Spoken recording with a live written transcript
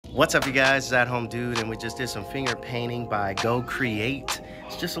What's up, you guys? It's At Home Dude, and we just did some finger painting by GoCreate.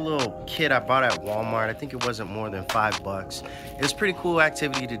 It's just a little kit I bought at Walmart. I think it wasn't more than $5. It was a pretty cool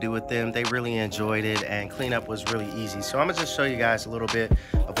activity to do with them. They really enjoyed it, and cleanup was really easy. So I'm gonna just show you guys a little bit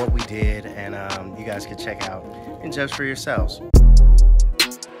of what we did, and you guys can check out and judge for yourselves.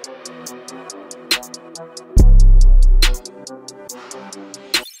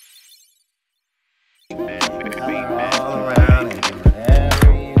 All around and do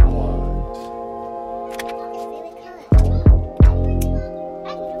whatever you want.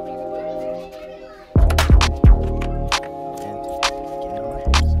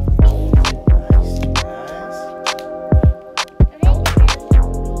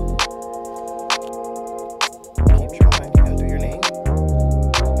 Keep trying. You gonna do your name?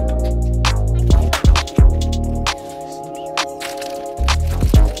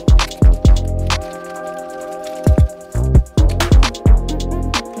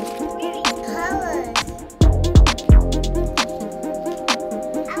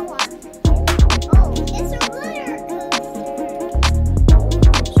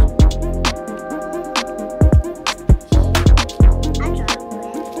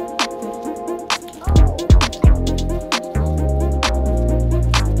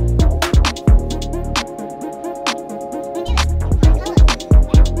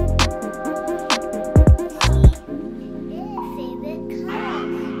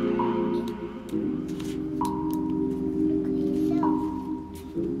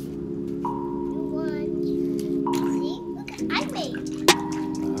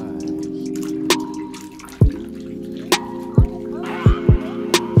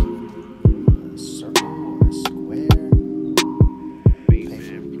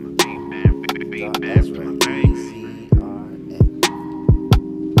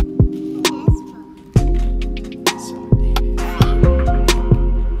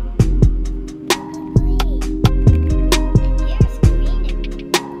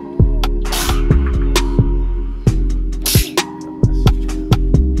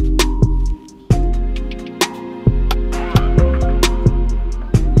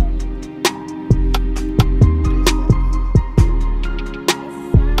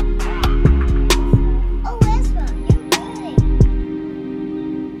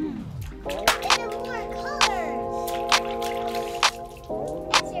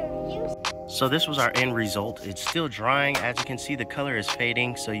 So this was our end result. It's still drying. As you can see, the color is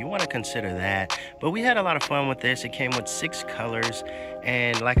fading, so you want to consider that. But we had a lot of fun with this. It came with 6 colors,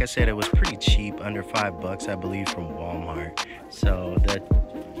 and like I said, it was pretty cheap, under $5, I believe, from Walmart. So the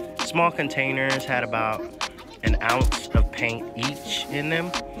small containers had about an ounce of paint each in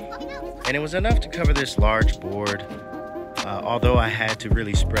them, and it was enough to cover this large board, although I had to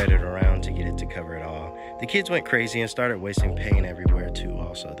really spread it around to get it to cover it all. The kids went crazy and started wasting paint everywhere too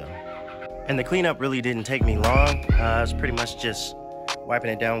also, though. And the cleanup really didn't take me long. It was pretty much just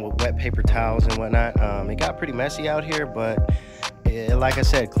wiping it down with wet paper towels and whatnot. It got pretty messy out here, but like I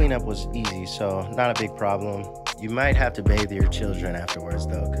said, cleanup was easy, so not a big problem. You might have to bathe your children afterwards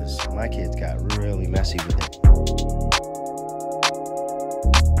though, because my kids got really messy with it.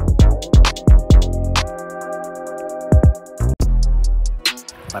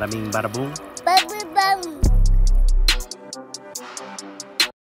 Bada bing, bada boom. Bada boom.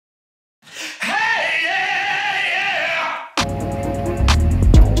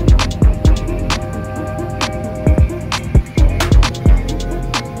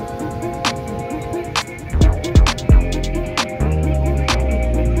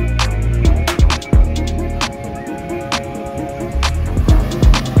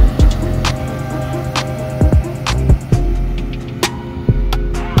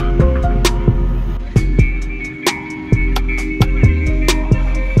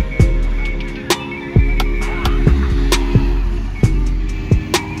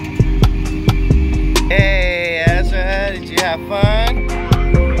 Hey, Ezra, did you have fun?